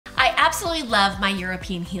absolutely love my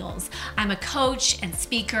European heels. I'm a coach and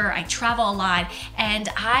speaker, I travel a lot, and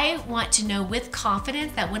I want to know with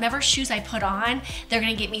confidence that whenever shoes I put on, they're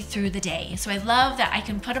gonna get me through the day. So I love that I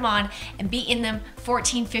can put them on and be in them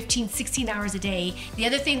 14, 15, 16 hours a day. The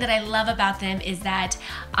other thing that I love about them is that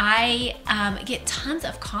I get tons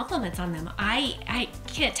of compliments on them. I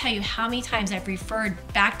can't tell you how many times I've referred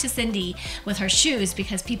back to Cindy with her shoes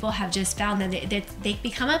because people have just found that they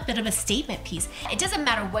become a bit of a statement piece. It doesn't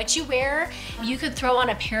matter what you wear, you could throw on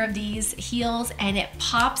a pair of these heels and it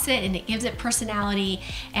pops it and it gives it personality,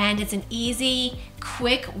 and it's an easy,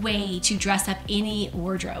 quick way to dress up any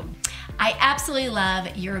wardrobe. I absolutely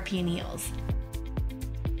love European heels.